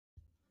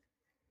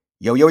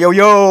Yo, yo, yo,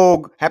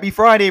 yo! Happy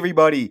Friday,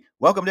 everybody!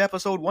 Welcome to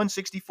episode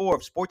 164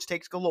 of Sports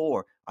Takes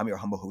Galore. I'm your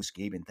humble host,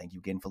 Gabe, and thank you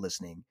again for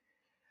listening.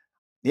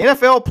 The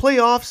NFL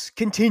playoffs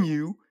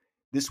continue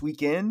this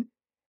weekend.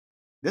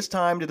 This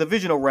time, the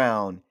divisional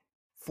round.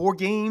 4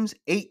 games,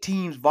 8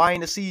 teams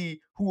vying to see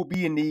who will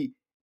be in the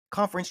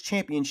conference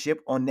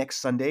championship on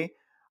next Sunday.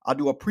 I'll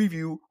do a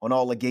preview on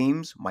all the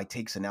games, my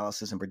takes,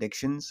 analysis, and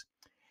predictions.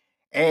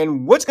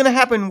 And what's going to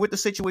happen with the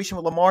situation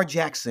with Lamar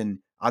Jackson?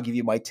 I'll give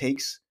you my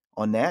takes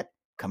on that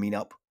coming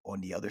up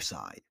on the other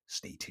side.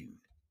 Stay tuned.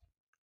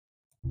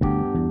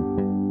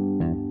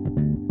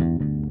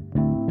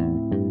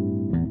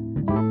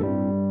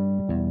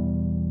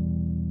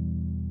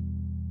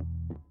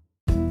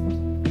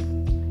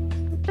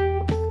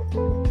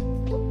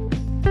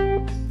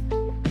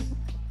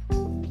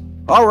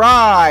 All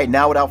right,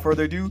 now without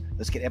further ado,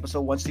 let's get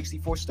episode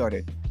 164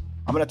 started.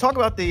 I'm going to talk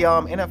about the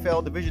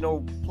NFL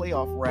Divisional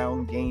playoff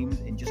round games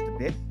in just a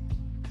bit.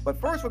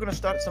 But first, we're going to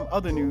start some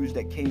other news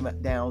that came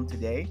down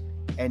today,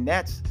 and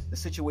that's the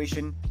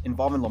situation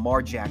involving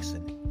Lamar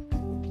Jackson.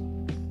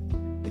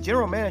 The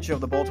general manager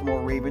of the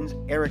Baltimore Ravens,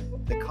 Eric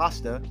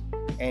DeCosta,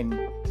 and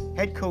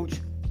head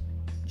coach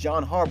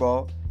John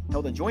Harbaugh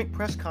held a joint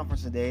press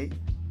conference today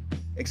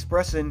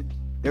expressing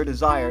their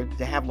desire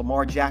to have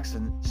Lamar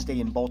Jackson stay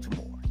in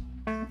Baltimore.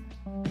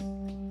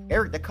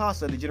 Eric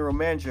DeCosta, the general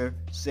manager,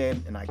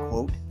 said, and I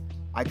quote,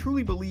 "I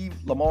truly believe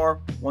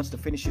Lamar wants to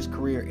finish his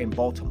career in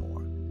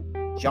Baltimore."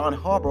 John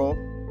Harbaugh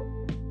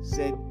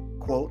said,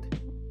 quote,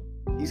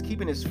 "He's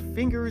keeping his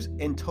fingers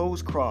and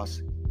toes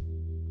crossed.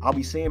 I'll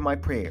be saying my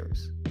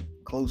prayers,"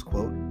 close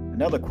quote.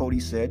 Another quote,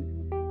 he said,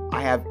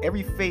 "I have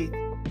every faith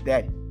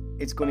that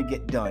it's going to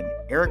get done.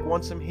 Eric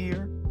wants him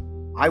here.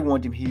 I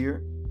want him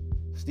here.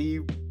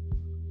 Steve,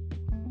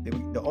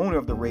 the owner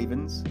of the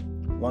Ravens,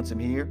 wants him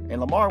here, and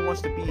Lamar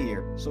wants to be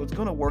here, so it's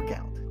going to work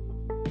out."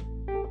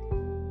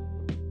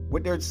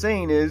 What they're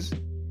saying is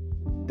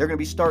they're going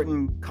to be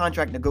starting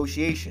contract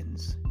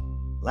negotiations.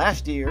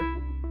 Last year,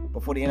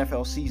 before the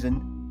NFL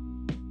season,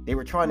 they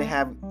were trying to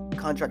have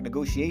contract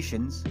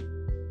negotiations,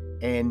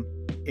 and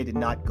it did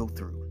not go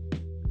through.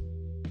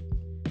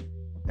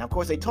 Now, of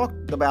course, they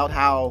talked about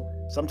how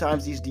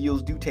sometimes these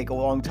deals do take a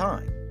long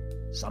time.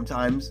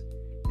 Sometimes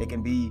they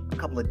can be a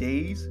couple of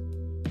days,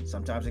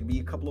 sometimes it can be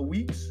a couple of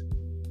weeks,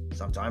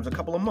 sometimes a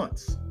couple of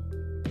months.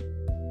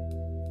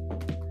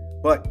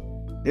 But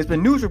there's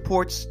been news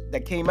reports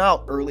that came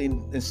out early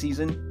in the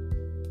season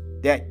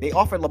that they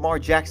offered Lamar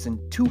Jackson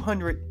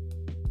 $200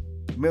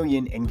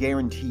 million and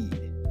guaranteed,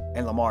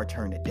 and Lamar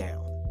turned it down.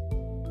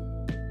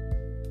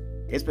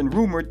 It's been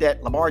rumored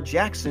that Lamar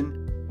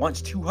Jackson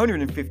wants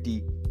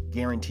 $250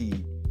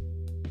 guaranteed,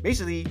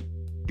 basically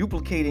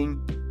duplicating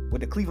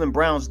what the Cleveland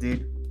Browns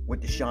did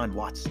with Deshaun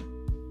Watson.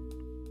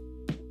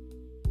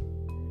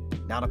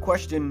 Now the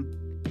question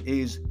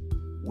is,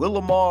 will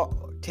Lamar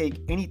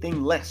take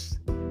anything less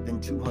than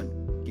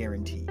 $200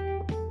 guaranteed?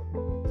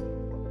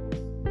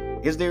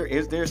 Is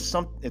there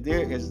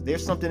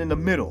something in the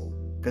middle?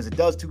 Because it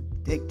does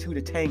take two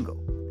to tango.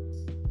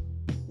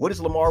 What is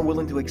Lamar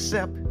willing to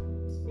accept,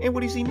 and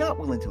what is he not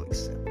willing to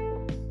accept?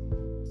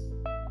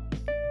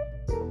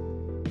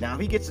 Now, if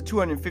he gets the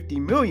 $250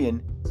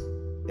 million,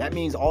 that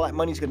means all that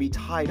money is going to be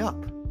tied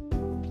up,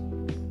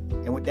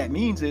 and what that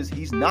means is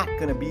he's not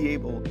going to be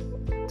able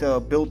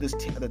to build the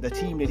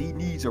team that he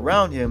needs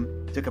around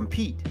him to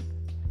compete.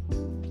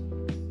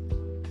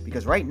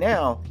 Because right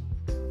now,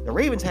 the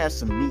Ravens have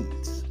some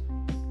needs.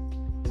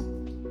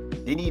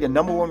 They need a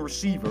number one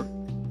receiver.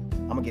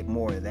 I'm going to get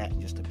more of that in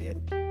just a bit.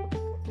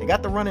 They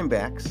got the running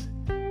backs.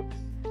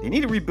 They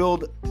need to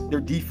rebuild their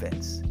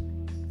defense,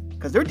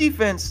 because their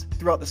defense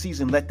throughout the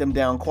season let them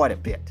down quite a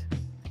bit.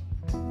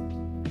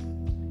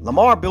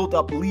 Lamar built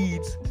up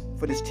leads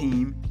for this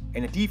team,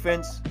 and the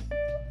defense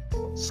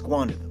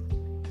squandered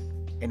them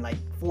in like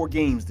 4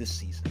 games this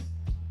season.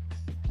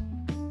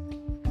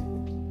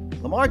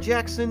 Lamar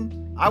Jackson,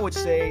 I would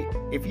say,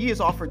 if he is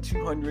offered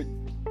 $200,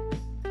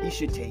 he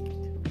should take it.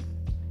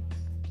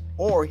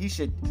 Or he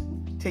should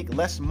take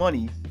less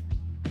money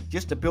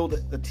just to build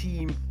the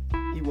team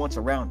he wants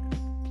around him.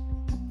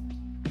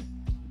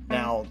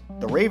 Now,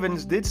 the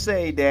Ravens did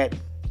say that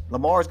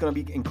Lamar is going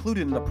to be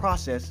included in the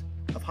process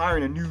of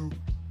hiring a new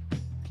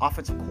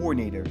offensive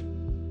coordinator,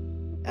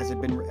 as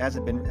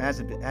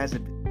it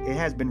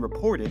has been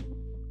reported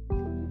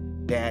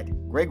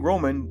that Greg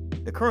Roman,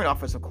 the current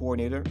offensive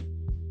coordinator,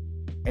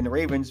 and the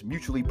Ravens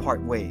mutually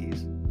part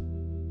ways.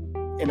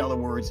 In other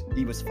words,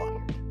 he was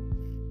fired.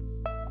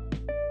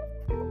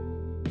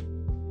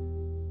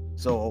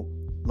 So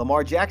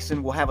Lamar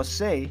Jackson will have a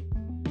say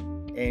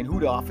in who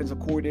the offensive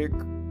coordinator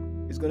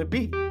is going to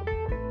be.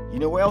 You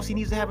know what else he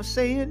needs to have a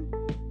say in?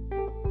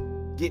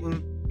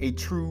 Getting a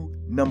true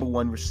number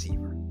one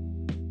receiver.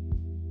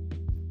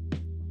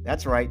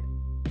 That's right.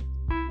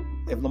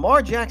 If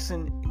Lamar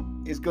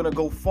Jackson is going to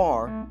go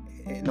far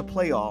in the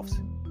playoffs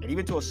and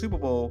even to a Super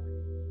Bowl,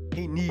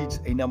 he needs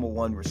a number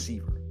one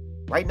receiver.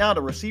 Right now,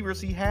 the receivers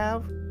he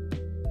have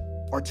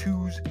are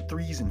 2s,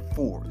 3s, and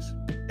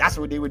 4s. That's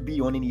what they would be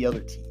on any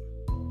other team.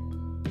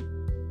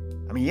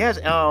 I mean, he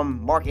has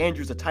Mark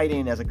Andrews, a tight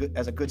end, as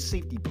a good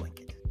safety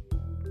blanket.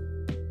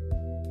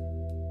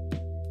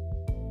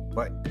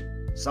 But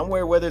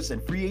somewhere, whether it's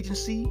in free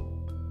agency,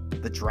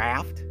 the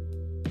draft,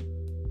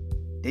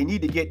 they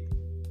need to get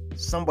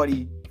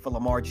somebody for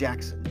Lamar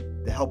Jackson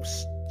to help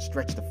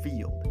stretch the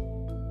field.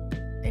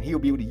 And he'll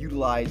be able to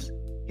utilize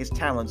his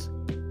talents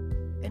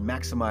and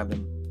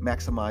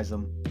maximize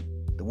them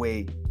the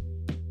way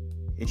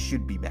it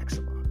should be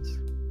maximized.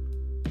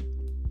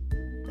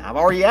 Now, I've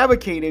already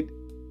advocated,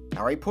 I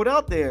already put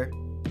out there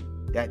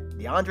that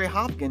DeAndre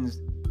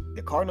Hopkins,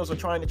 the Cardinals are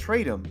trying to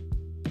trade him.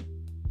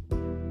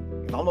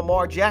 If I'm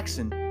Lamar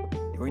Jackson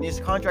during these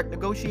contract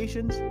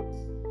negotiations,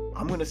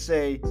 I'm going to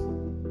say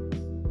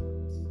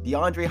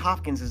DeAndre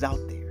Hopkins is out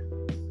there.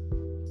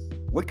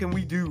 What can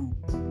we do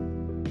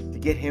to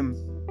get him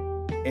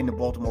in the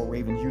Baltimore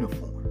Ravens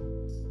uniform?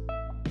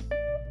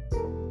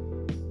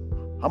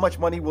 How much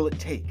money will it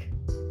take?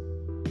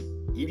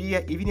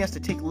 Even he has to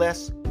take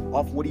less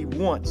off what he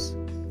wants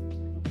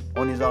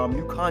on his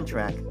new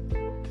contract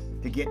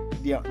to get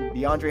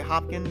DeAndre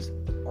Hopkins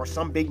or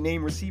some big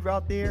name receiver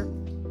out there,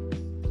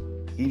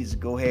 he needs to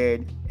go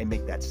ahead and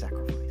make that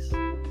sacrifice.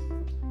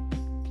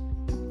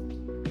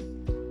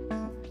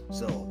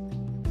 So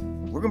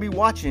we're going to be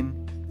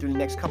watching through the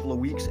next couple of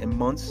weeks and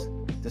months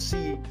to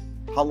see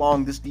how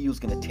long this deal is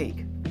going to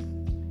take.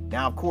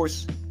 Now, of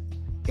course,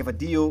 if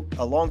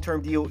a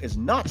long-term deal is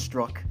not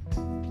struck,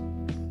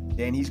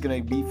 then he's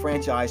going to be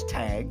franchise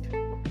tagged,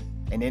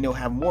 and then they'll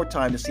have more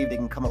time to see if they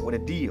can come up with a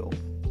deal.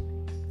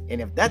 And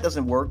if that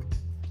doesn't work,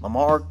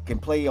 Lamar can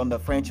play on the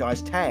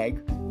franchise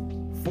tag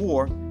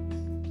for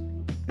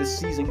this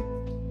season,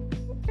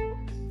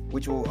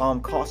 which will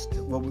cost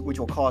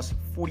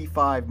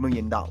 $45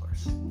 million.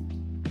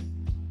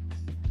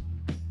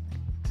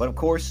 But of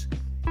course,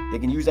 they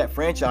can use that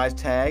franchise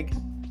tag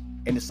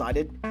and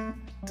decided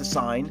to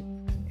sign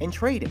and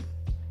trade him.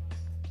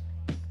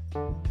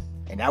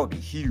 And that would be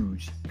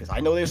huge, because I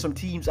know there's some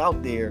teams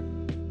out there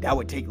that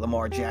would take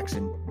Lamar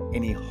Jackson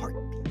in a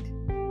heartbeat.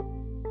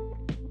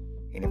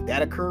 And if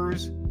that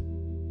occurs,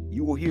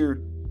 you will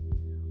hear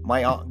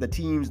the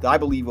teams that I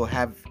believe will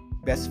have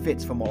best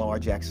fits for Lamar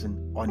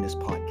Jackson on this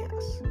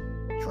podcast.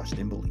 Trust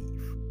and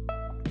believe.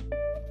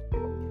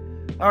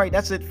 All right,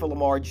 that's it for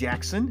Lamar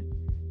Jackson.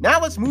 Now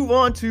let's move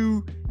on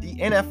to the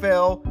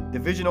NFL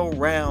Divisional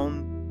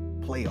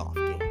Round playoff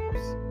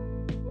games.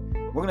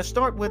 We're going to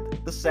start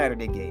with the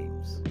Saturday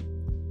games.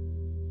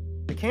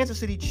 The Kansas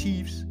City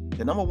Chiefs,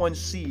 the number 1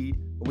 seed,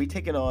 will be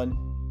taking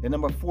on the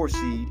number 4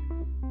 seed,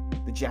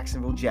 the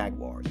Jacksonville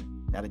Jaguars.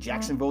 Now, the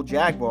Jacksonville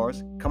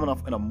Jaguars coming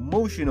off an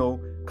emotional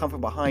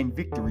come-from-behind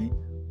victory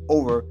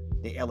over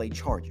the LA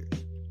Chargers.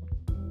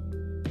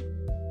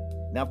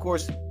 Now, of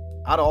course,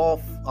 out of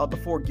all of the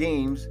 4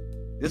 games,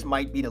 this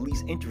might be the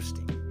least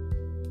interesting.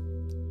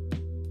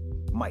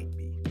 Might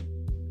be.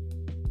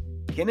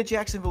 Can the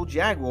Jacksonville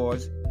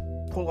Jaguars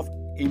pull off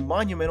a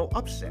monumental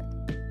upset?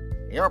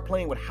 They are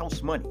playing with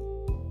house money.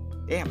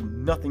 They have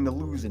nothing to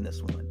lose in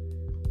this one.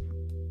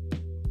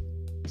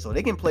 So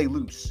they can play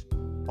loose.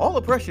 All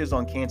the pressure is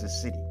on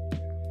Kansas City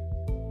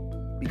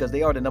because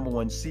they are the number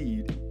 1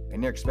 seed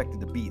and they're expected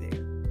to be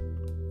there.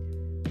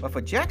 But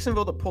for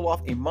Jacksonville to pull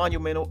off a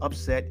monumental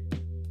upset,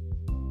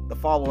 the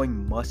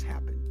following must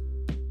happen.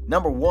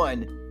 Number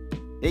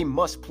 1, they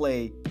must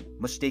play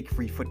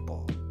mistake-free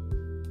football.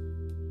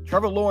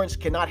 Trevor Lawrence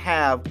cannot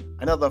have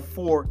another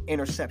 4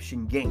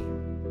 interception game,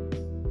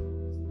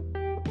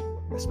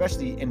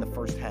 especially in the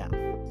first half.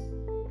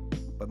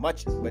 But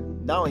not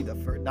only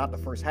not the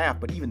first half,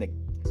 but even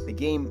the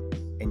game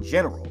in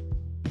general,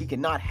 he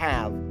cannot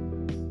have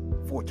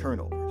 4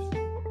 turnovers.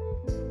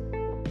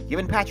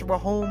 Giving Patrick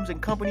Mahomes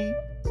and company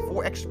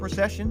 4 extra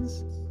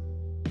possessions,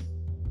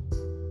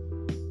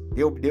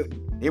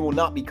 they will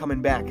not be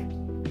coming back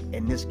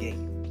in this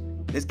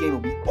game. This game will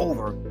be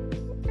over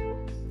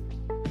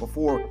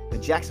before the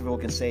Jacksonville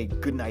can say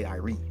goodnight,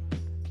 Irene.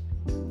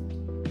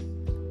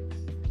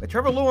 But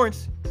Trevor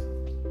Lawrence,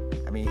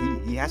 I mean,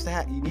 he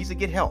needs to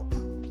get help.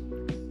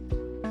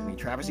 I mean,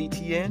 Travis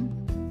Etienne,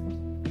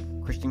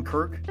 Christian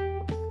Kirk,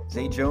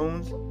 Zay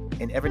Jones,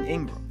 and Evan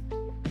Ingram.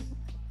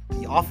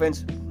 The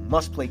offense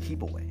must play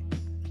keep away.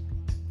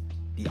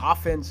 The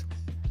offense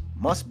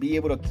must be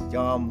able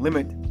to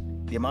limit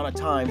the amount of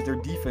times their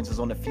defense is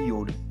on the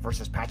field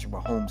versus Patrick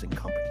Mahomes and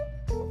company.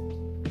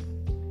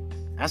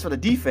 As for the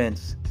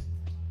defense,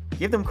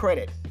 give them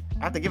credit.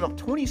 After giving up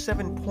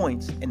 27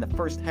 points in the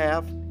first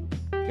half,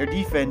 their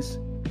defense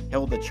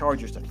held the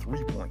Chargers to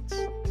 3 points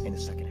in the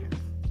second half.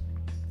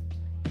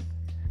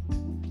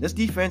 This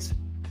defense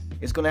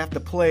is going to have to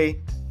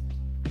play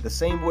the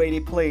same way they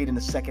played in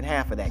the second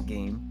half of that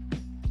game,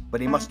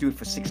 but they must do it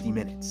for 60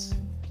 minutes.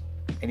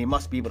 And they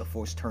must be able to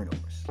force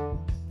turnovers.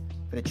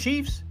 For the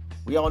Chiefs,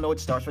 we all know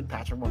it starts with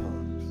Patrick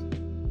Mahomes.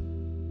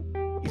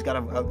 He's got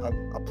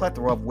a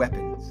plethora of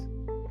weapons.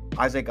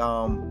 Isaac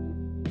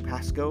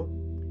Pasco,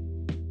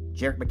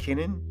 Jerick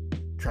McKinnon,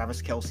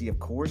 Travis Kelce, of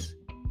course,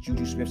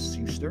 Juju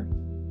Smith-Schuster.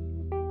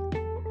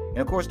 And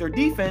of course, their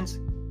defense,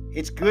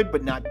 it's good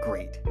but not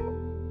great.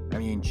 I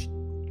mean,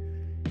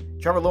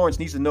 Trevor Lawrence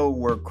needs to know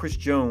where Chris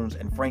Jones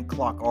and Frank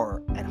Clark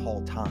are at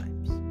all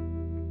times.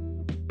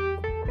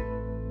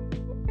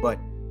 But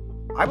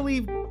I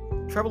believe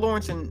Trevor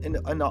Lawrence in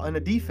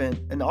the defense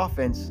and the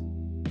offense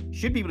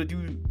should be able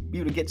to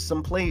get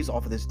some plays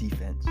off of this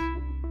defense.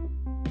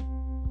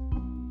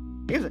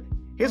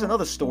 Here's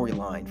another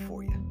storyline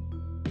for you.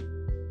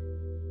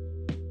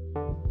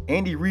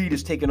 Andy Reid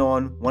is taking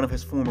on one of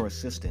his former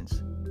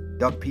assistants,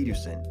 Doug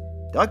Peterson.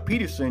 Doug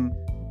Peterson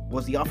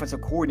was the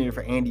offensive coordinator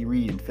for Andy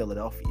Reid in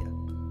Philadelphia.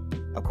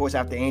 Of course,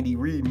 after Andy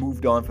Reid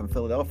moved on from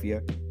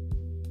Philadelphia,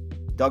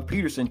 Doug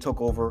Peterson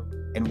took over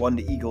and won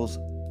the Eagles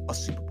a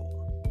Super Bowl.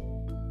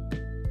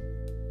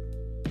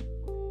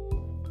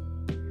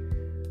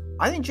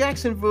 I think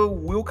Jacksonville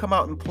will come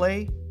out and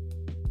play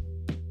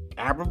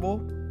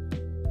admirable.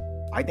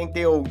 I think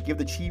they'll give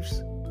the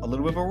Chiefs a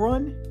little bit of a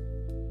run,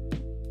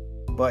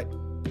 but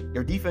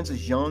their defense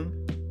is young,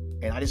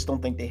 and I just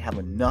don't think they have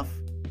enough,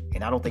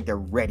 and I don't think they're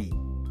ready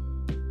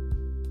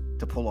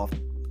to pull off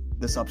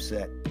this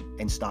upset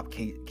and stop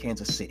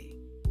Kansas City.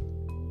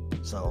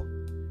 So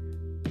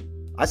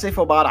I say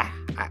for about a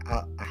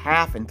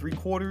half and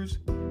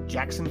 3/4,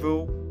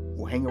 Jacksonville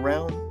will hang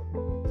around,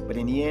 but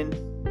in the end,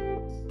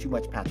 too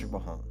much Patrick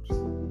Mahomes.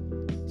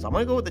 So I'm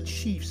going to go with the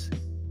Chiefs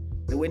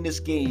to win this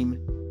game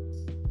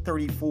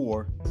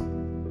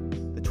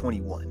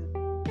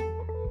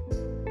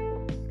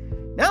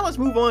 34-21. Now let's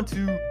move on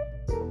to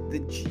the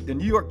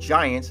New York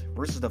Giants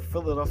versus the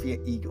Philadelphia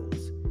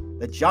Eagles.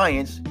 The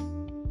Giants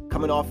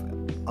coming off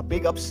a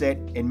big upset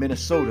in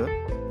Minnesota,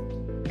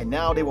 and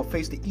now they will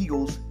face the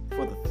Eagles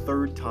for the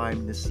third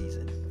time this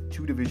season.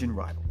 Two division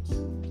rivals.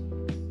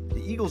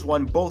 The Eagles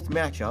won both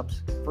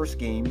matchups. First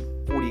game,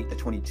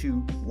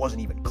 48-22,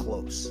 wasn't even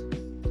close.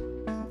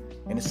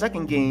 In the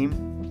second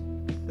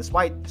game,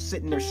 despite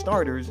sitting their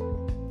starters,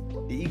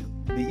 the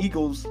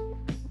Eagles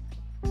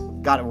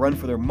got a run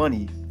for their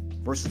money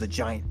versus the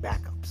Giant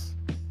backups.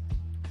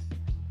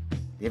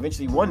 They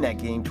eventually won that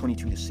game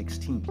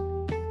 22-16.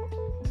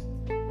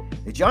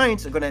 The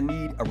Giants are going to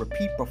need a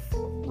repeat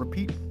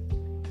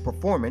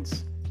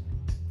performance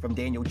from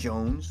Daniel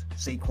Jones,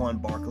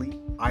 Saquon Barkley,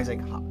 Isaac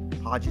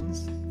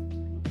Hodgins,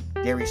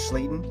 Darius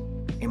Slayton,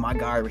 and my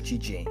guy Richie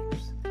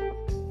James. I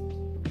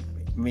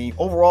mean,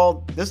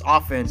 overall, this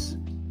offense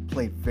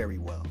played very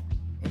well,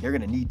 and they're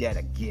going to need that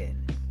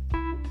again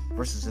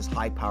versus this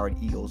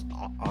high-powered Eagles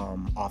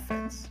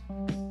offense.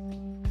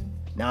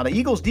 Now, the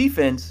Eagles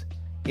defense,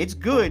 it's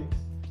good,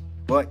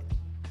 but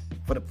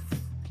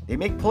they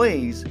make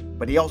plays,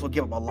 but they also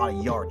give up a lot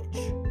of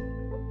yardage.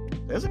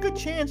 There's a good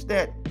chance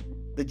that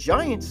the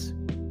Giants,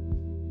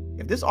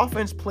 if this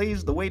offense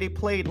plays the way they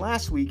played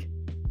last week,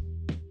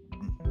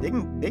 they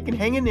can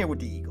hang in there with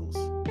the Eagles.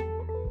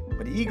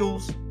 But the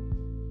Eagles,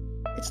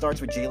 it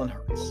starts with Jalen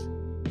Hurts.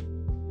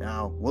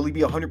 Now, will he be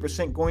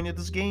 100% going into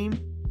this game?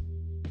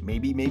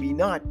 Maybe, maybe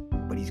not.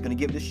 But he's gonna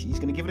give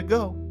it a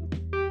go.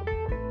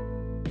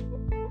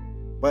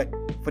 But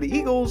for the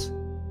Eagles,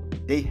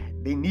 they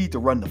need to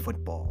run the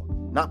football,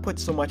 not put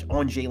so much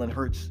on Jalen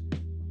Hurts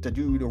to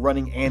do the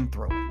running and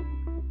throwing.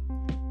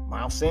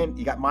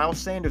 You got Miles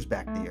Sanders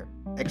back there,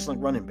 excellent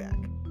running back.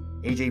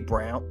 A.J.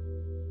 Brown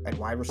at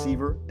wide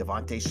receiver,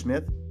 Devontae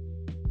Smith,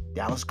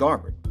 Dallas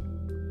Goedert.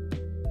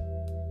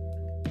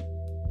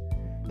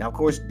 Now, of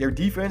course, their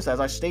defense, as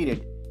I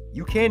stated,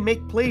 you can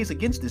make plays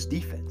against this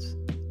defense.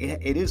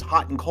 It is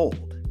hot and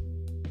cold.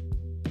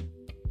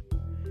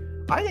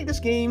 I think this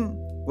game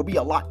will be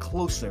a lot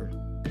closer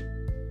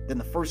than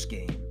the first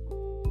game,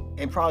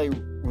 and probably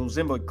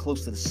resemble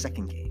close to the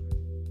second game.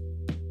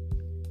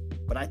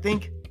 But I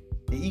think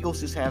the Eagles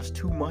just have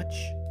too much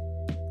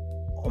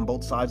on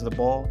both sides of the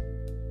ball.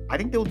 I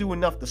think they'll do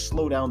enough to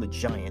slow down the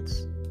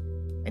Giants,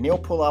 and they'll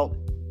pull out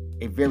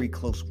a very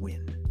close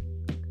win.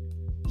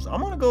 So I'm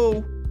going to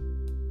go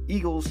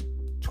Eagles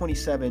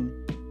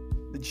 27,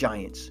 the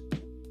Giants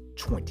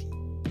 20.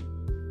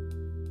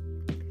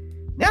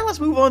 Now let's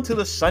move on to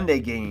the Sunday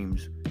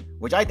games,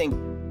 which I think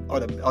are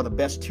the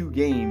best two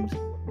games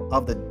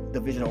of the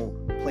divisional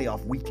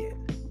playoff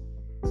weekend.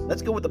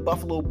 Let's go with the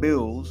Buffalo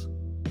Bills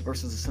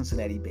versus the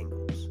Cincinnati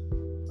Bengals.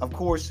 Of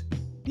course,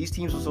 these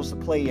teams were supposed to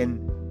play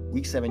in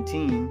Week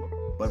 17,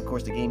 but of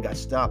course the game got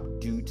stopped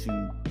due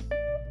to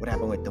what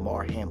happened with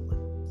Lamar Hamlin.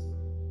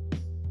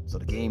 So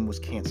the game was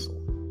canceled.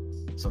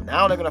 So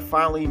now they're going to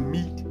finally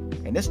meet,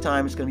 and this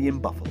time it's going to be in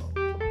Buffalo.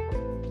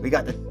 We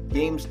got the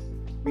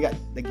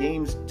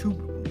game's two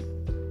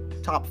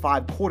top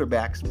 5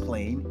 quarterbacks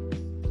playing,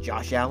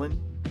 Josh Allen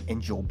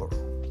and Joe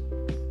Burrow.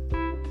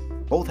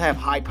 Both have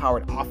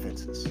high-powered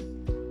offenses.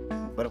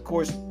 But of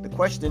course, the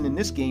question in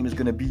this game is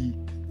going to be,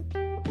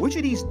 which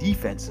of these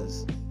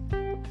defenses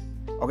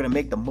are going to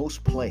make the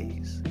most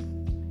plays?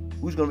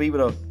 Who's going to be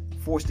able to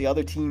force the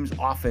other team's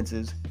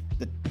offenses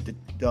to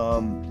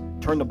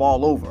turn the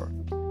ball over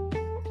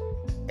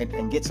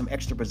and get some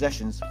extra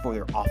possessions for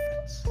their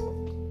offense?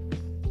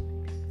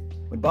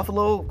 With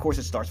Buffalo, of course,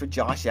 it starts with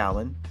Josh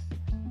Allen.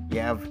 You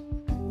have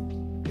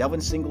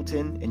Devin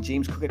Singleton and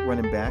James Cook at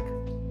running back.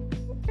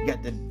 You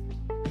got the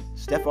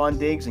Stephon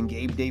Diggs and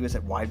Gabe Davis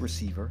at wide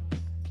receiver.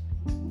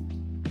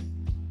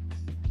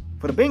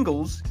 For the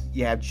Bengals,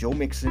 you have Joe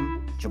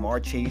Mixon,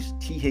 Jamar Chase,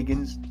 T.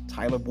 Higgins,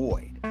 Tyler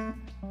Boyd.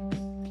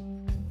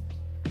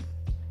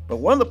 But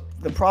one of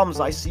the problems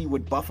I see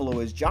with Buffalo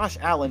is Josh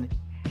Allen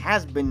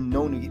has been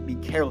known to be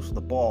careless with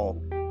the ball.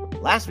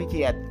 Last week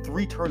he had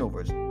 3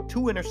 turnovers,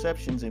 2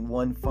 interceptions, and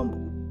 1 fumble.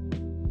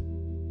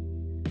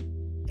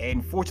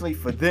 And fortunately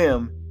for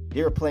them,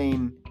 they were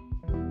playing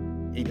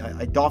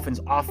a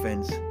Dolphins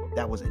offense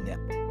that was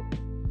inept.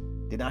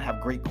 Did not have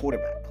great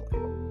quarterback play.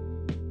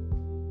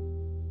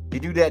 They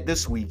do that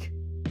this week,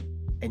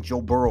 and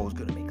Joe Burrow is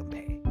going to make them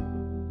pay.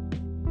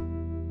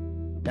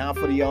 Now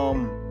for the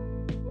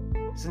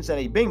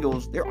Cincinnati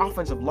Bengals, their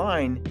offensive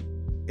line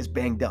is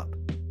banged up.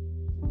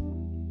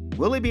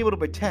 Will they be able to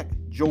protect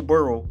Joe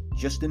Burrow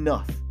just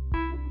enough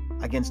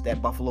against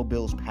that Buffalo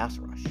Bills pass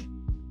rush?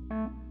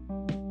 I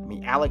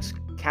mean, Alex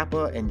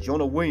Kappa and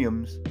Jonah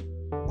Williams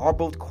are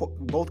both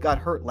got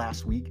hurt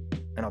last week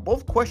and are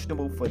both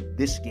questionable for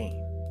this game.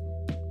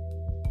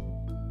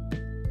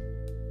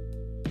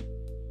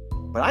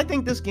 But I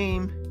think this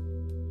game,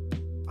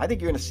 you're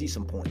going to see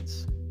some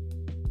points.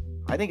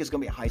 I think it's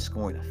going to be a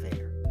high-scoring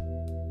affair.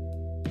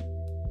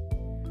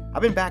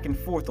 I've been back and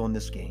forth on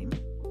this game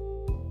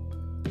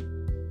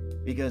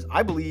because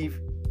I believe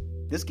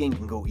this game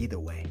can go either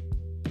way.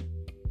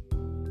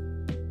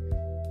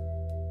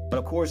 But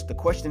of course, the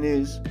question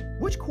is,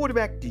 which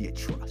quarterback do you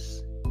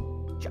trust?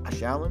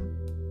 Josh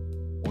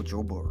Allen or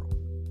Joe Burrow?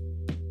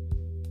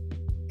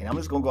 And I'm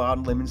just going to go out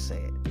on a limb and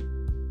say it.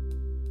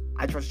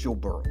 I trust Joe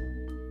Burrow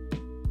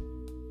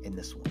in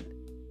this one.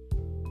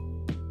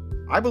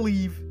 I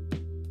believe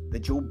that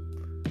Joe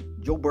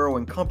Burrow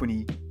and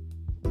company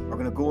are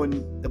going to go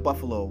in the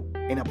Buffalo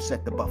and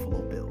upset the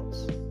Buffalo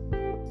Bills.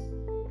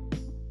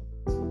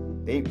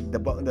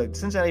 The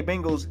Cincinnati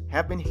Bengals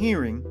have been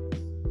hearing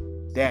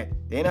that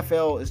the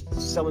NFL is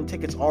selling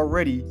tickets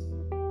already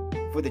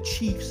for the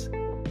Chiefs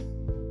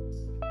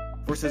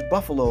versus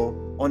Buffalo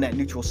on that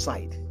neutral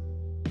site.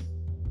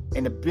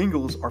 And the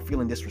Bengals are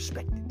feeling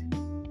disrespected.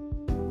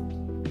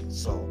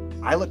 So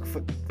I look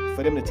for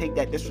them to take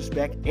that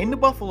disrespect into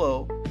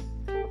Buffalo,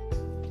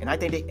 and I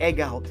think they egg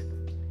out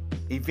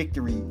a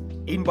victory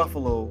in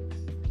Buffalo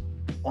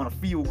on a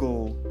field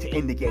goal to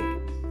end the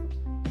game.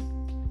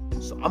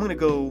 So I'm going to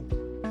go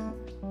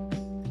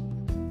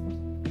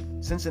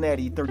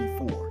Cincinnati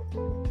 34,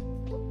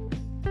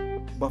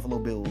 Buffalo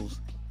Bills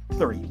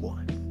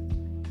 31.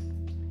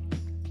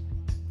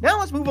 Now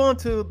let's move on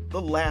to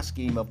the last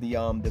game of the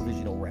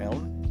divisional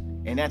round,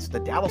 and that's the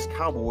Dallas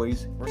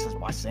Cowboys versus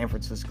my San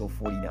Francisco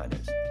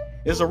 49ers.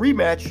 It's a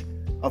rematch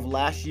of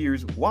last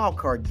year's wild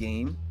card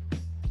game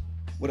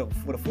where the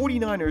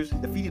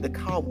 49ers defeated the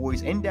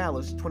Cowboys in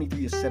Dallas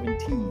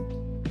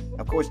 23-17.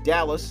 Of course,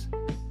 Dallas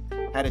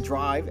had a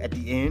drive at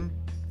the end,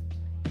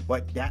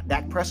 but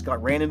Dak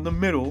Prescott ran in the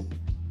middle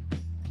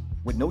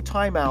with no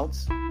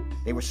timeouts.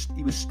 He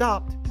was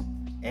stopped,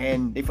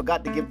 and they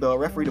forgot to give the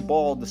referee the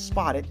ball to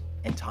spot it,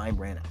 and time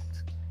ran out.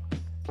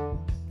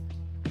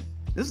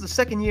 This is the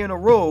second year in a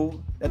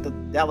row that the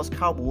Dallas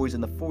Cowboys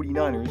and the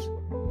 49ers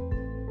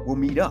will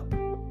meet up.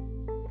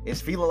 It's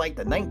feeling like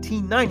the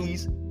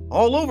 1990s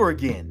all over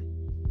again.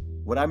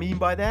 What I mean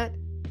by that?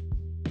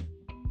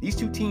 These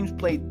two teams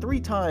played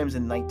 3 times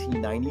in the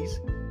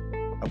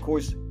 1990s. Of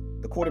course,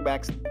 the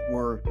quarterbacks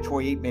were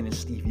Troy Aikman and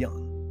Steve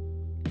Young.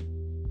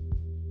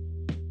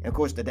 And of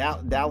course, the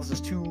Dallas's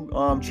 2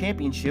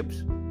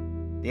 championships,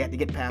 they had to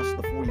get past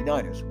the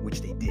 49ers, which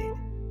they did.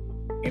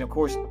 And of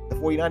course, the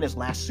 49ers'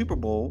 last Super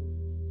Bowl,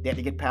 they had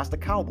to get past the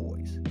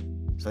Cowboys.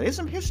 So there's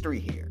some history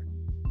here.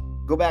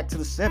 Go back to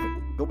in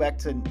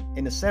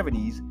the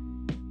 70s,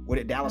 where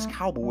the Dallas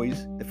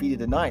Cowboys defeated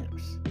the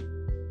Niners.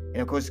 And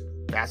of course,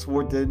 fast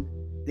forward to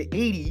the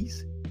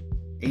 80s,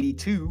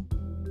 82,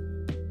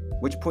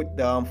 which put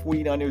the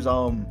 49ers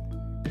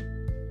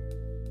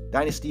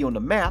dynasty on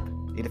the map.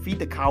 They defeat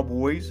the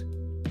Cowboys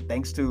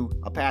thanks to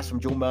a pass from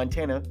Joe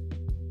Montana,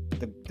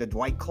 the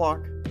Dwight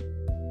Clark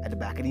at the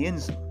back of the end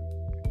zone.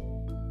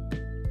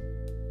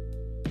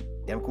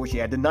 Then, of course, you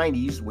had the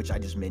 90s, which I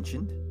just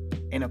mentioned.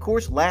 And, of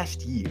course,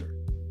 last year,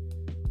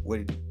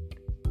 where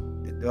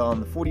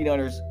the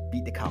 49ers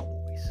beat the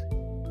Cowboys.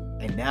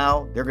 And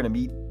now they're going to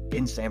meet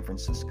in San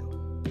Francisco.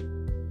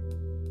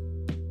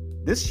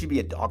 This should be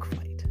a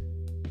dogfight.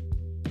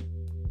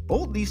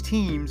 Both these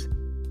teams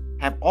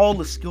have all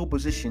the skill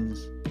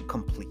positions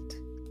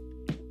complete.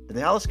 The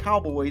Dallas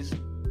Cowboys,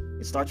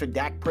 it starts with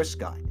Dak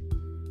Prescott.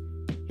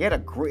 He had a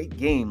great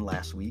game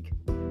last week,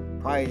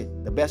 probably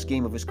the best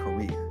game of his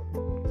career.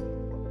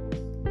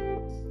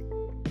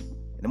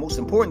 And the most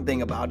important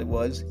thing about it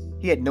was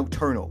he had no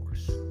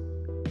turnovers.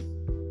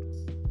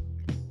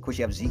 Of course,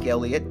 you have Zeke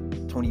Elliott,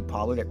 Tony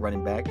Pollard at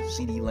running back,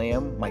 CeeDee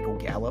Lamb, Michael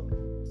Gallup,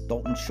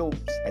 Dalton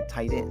Schultz at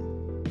tight end.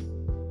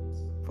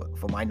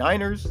 For my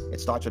Niners, it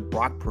starts with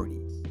Brock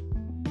Purdy.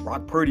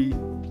 Brock Purdy,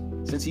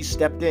 since he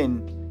stepped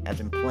in, has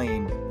been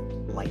playing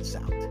lights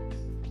out.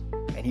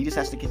 And he just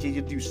has to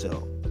continue to do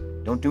so.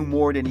 Don't do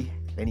more than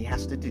he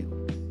has to do.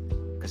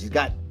 Because he's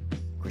got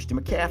Christian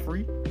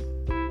McCaffrey.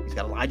 He's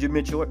got Elijah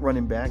Mitchell at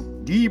running back.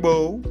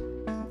 Debo.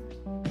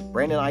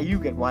 Brandon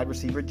Ayuk at wide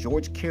receiver,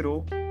 George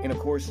Kittle, and of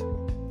course,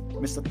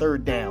 Mr.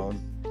 Third Down,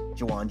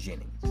 Jawan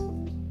Jennings.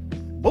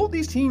 Both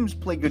these teams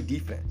play good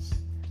defense.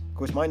 Of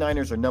course, my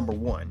Niners are number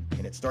one,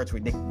 and it starts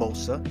with Nick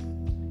Bosa.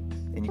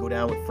 And you go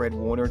down with Fred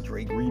Warner,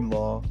 Dre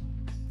Greenlaw,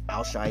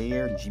 Al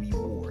Shire, and Jimmy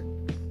Ward.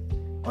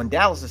 On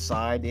Dallas'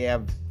 side, they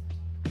have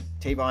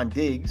Tavon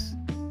Diggs,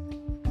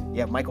 you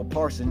have Michael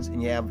Parsons,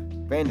 and you have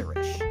Van Der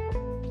Esch.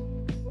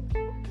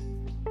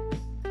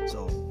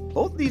 So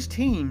both of these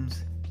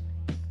teams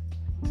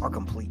are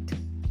complete.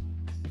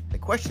 The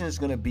question is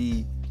going to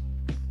be,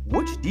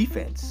 which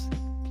defense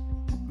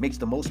makes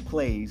the most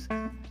plays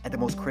at the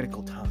most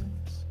critical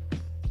times?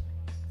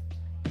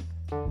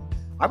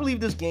 I believe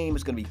this game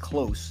is going to be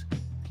close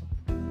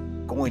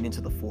going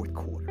into the fourth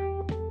quarter.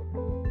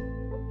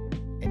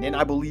 And then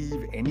I believe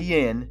in the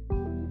end,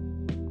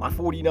 my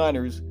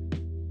 49ers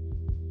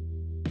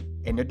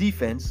and their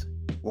defense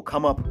will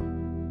come up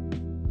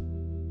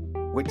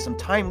with some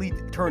timely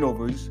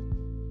turnovers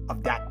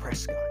of Dak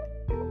Prescott.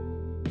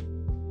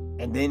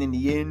 And then in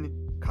the end,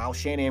 Kyle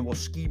Shanahan will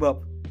scheme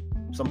up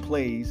some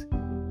plays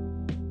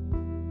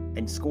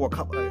and score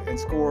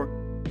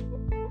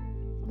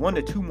one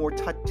to two more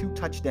two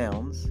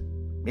touchdowns,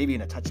 maybe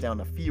in a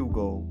touchdown, a field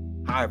goal,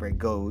 however it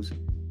goes.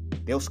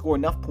 They'll score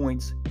enough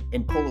points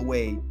and pull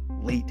away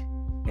late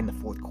in the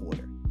fourth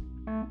quarter.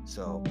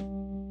 So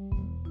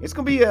it's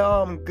going to be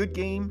a good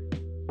game,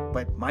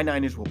 but my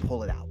Niners will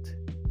pull it out.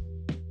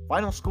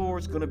 Final score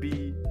is going to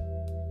be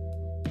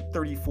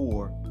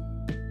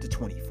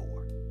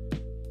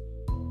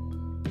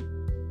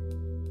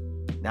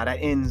 34-24. Now that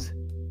ends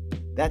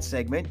that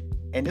segment,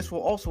 and this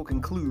will also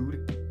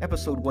conclude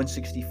episode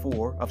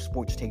 164 of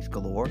Sports Takes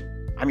Galore.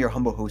 I'm your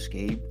humble host,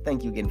 Gabe.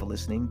 Thank you again for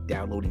listening,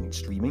 downloading, and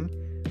streaming.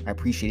 I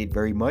appreciate it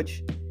very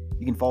much.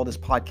 You can follow this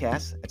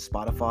podcast at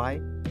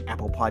Spotify,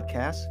 Apple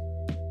Podcasts,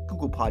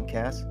 Google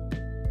Podcasts,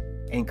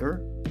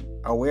 Anchor,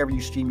 or wherever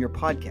you stream your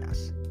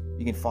podcasts.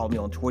 You can follow me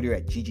on Twitter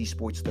at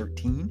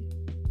ggsports13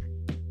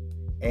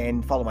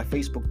 and follow my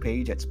Facebook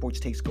page at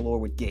Sports Takes Galore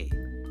with Gabe.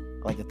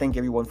 I'd like to thank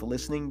everyone for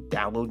listening,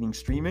 downloading,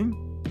 streaming.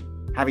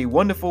 Have a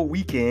wonderful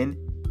weekend.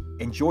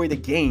 Enjoy the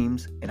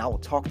games, and I will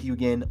talk to you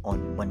again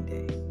on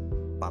Monday.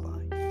 Bye-bye.